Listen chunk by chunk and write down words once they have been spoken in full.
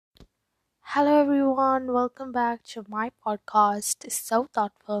Hello, everyone. Welcome back to my podcast. It's so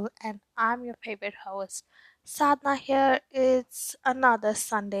thoughtful, and I'm your favorite host, Sadna. Here it's another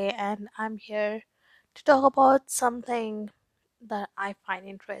Sunday, and I'm here to talk about something that I find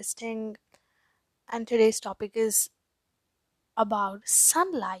interesting. And today's topic is about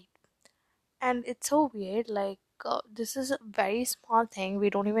sunlight, and it's so weird. This is a very small thing we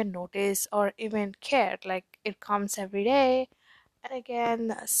don't even notice or even care. Like, it comes every day and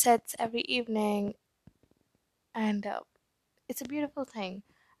again sets every evening, and it's a beautiful thing,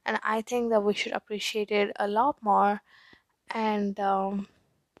 and I think that we should appreciate it a lot more and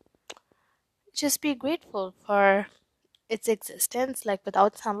just be grateful for its existence. Like,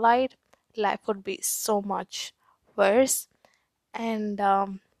 without sunlight, life would be so much worse, and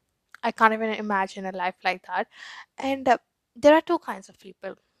I can't even imagine a life like that. And there are two kinds of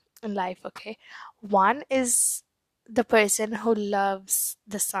people in life. Okay, one is the person who loves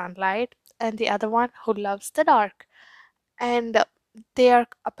the sunlight, and the other one who loves the dark, and they are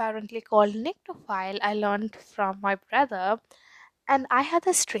apparently called nyctophile. I learned from my brother, and I had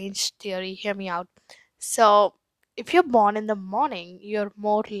a strange theory. Hear me out. So, if you're born in the morning, you're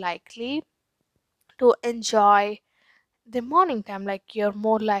more likely to enjoy the morning time. Like, you're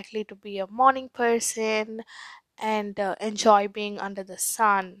more likely to be a morning person and enjoy being under the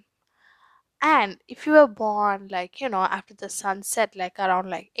sun. And if you were born, like, after the sunset, like around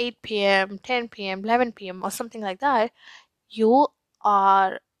like 8 p.m., 10 p.m., 11 p.m., or something like that, you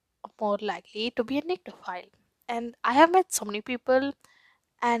are more likely to be a nyctophile. And I have met so many people,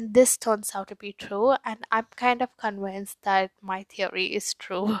 and this turns out to be true. And I'm kind of convinced that my theory is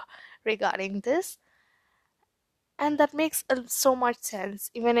true regarding this. And that makes so much sense.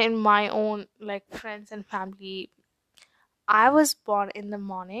 Even in my own, like, friends and family, I was born in the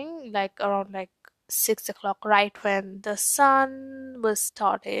morning, like around like 6 o'clock, right when the sun was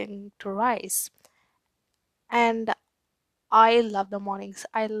starting to rise. And I love the mornings.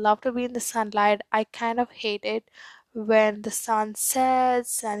 I love to be in the sunlight. I kind of hate it when the sun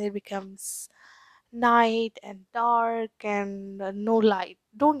sets and it becomes night and dark and no light.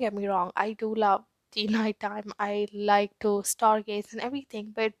 Don't get me wrong, I do love the nighttime. I like to stargaze and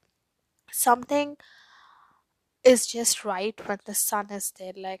everything, but something is just right when the sun is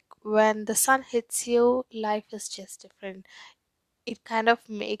there. Like, when the sun hits you, life is just different. It kind of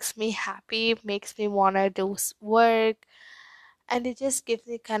makes me happy, makes me want to do work, and it just gives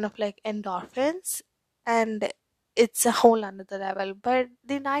me kind of like endorphins, and it's a whole another level. But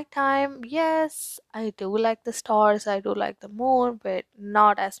the nighttime, yes, I do like the stars, I do like the moon, but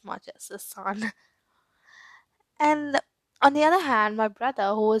not as much as the sun. And on the other hand, my brother,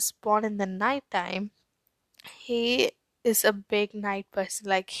 who was born in the nighttime, he is a big night person.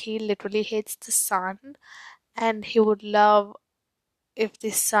 Like, he literally hates the sun, and he would love if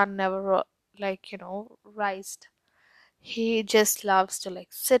the sun never rised. He just loves to like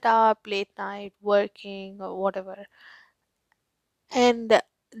sit up late night working or whatever. And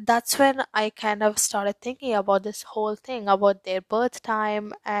that's when I kind of started thinking about this whole thing about their birth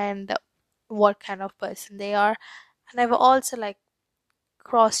time and what kind of person they are. And I've also like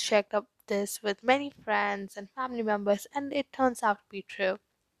cross checked up this with many friends and family members, and it turns out to be true.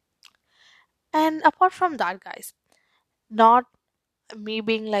 And apart from that, guys, not me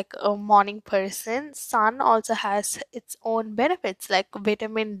being like a morning person, sun also has its own benefits, like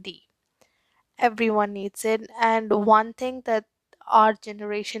vitamin D. Everyone needs it, and one thing that our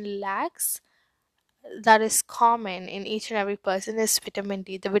generation lacks, that is common in each and every person, is vitamin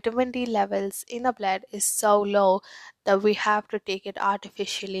D. The vitamin D levels in the blood is so low that we have to take it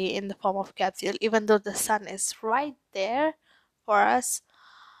artificially in the form of capsule, even though the sun is right there for us.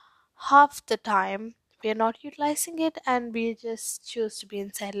 Half the time we are not utilizing it, and we just choose to be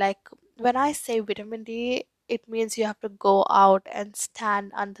inside. Like, when I say vitamin D, it means you have to go out and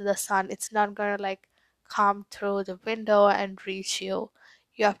stand under the sun. It's not gonna like come through the window and reach you.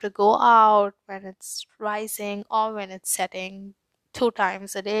 You have to go out when it's rising or when it's setting, 2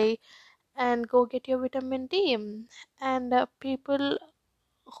 times a day, and go get your vitamin D. And people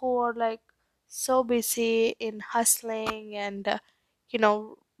who are like so busy in hustling and you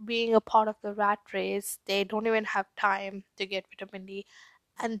know being a part of the rat race, they don't even have time to get vitamin D.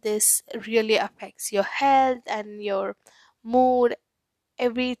 And this really affects your health and your mood,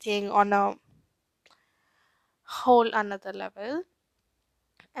 everything on a whole another level.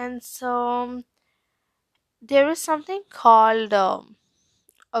 And so there is something called a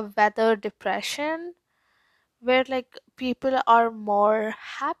weather depression, where like people are more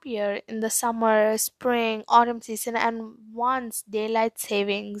happier in the summer, spring, autumn season, and once daylight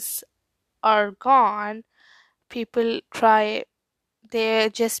savings are gone, people try they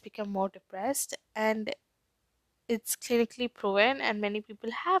just become more depressed, and it's clinically proven, and many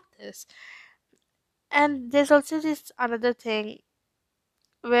people have this. And there's also this another thing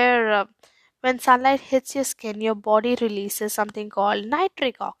where when sunlight hits your skin, your body releases something called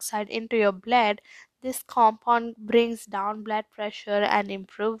nitric oxide into your blood. This compound brings down blood pressure and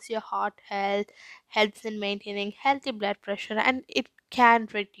improves your heart health, helps in maintaining healthy blood pressure, and it can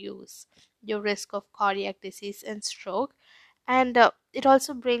reduce your risk of cardiac disease and stroke. And it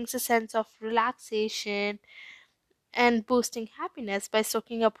also brings a sense of relaxation and boosting happiness by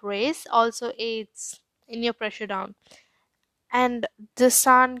soaking up rays, also aids in your pressure down. And the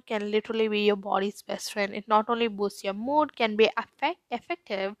sun can literally be your body's best friend. It not only boosts your mood, can be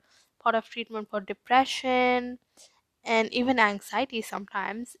effective part of treatment for depression and even anxiety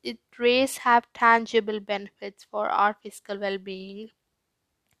sometimes. It rays have tangible benefits for our physical well-being.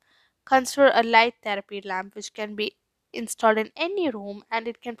 Consider a light therapy lamp which can be installed in any room, and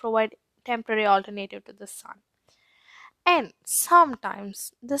it can provide temporary alternative to the sun. And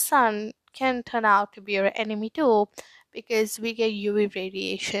sometimes the sun can turn out to be your enemy too, because we get UV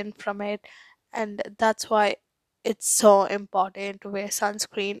radiation from it, and that's why it's so important to wear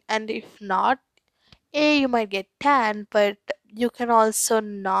sunscreen. And if not, you might get tan, but you can also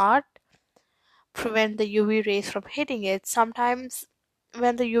not prevent the UV rays from hitting it. Sometimes,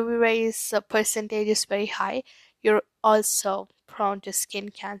 when the UV rays percentage is very high, you're also prone to skin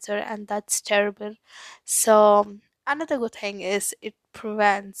cancer, and that's terrible. So, another good thing is it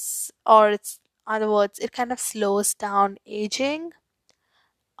prevents, or it's other words, it kind of slows down aging,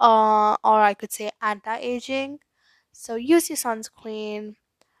 or I could say anti aging. So, use your sunscreen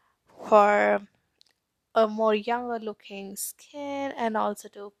for a more younger looking skin, and also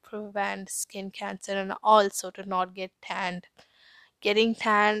to prevent skin cancer, and also to not get tanned. Getting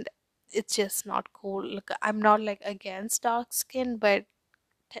tanned, it's just not cool. Look, I'm not like against dark skin, but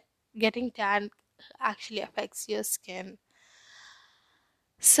t- getting tanned actually affects your skin.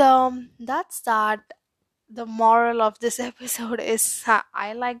 So that's that. The moral of this episode is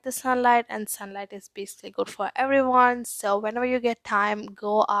I like the sunlight, and sunlight is basically good for everyone. So whenever you get time,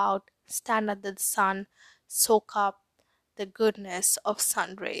 go out, stand under the sun, soak up the goodness of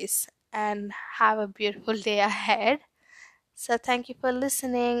sun rays, and have a beautiful day ahead. So thank you for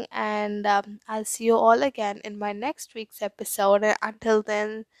listening, and I'll see you all again in my next week's episode. And until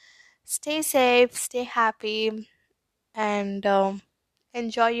then, stay safe, stay happy, and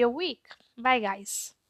enjoy your week. Bye, guys.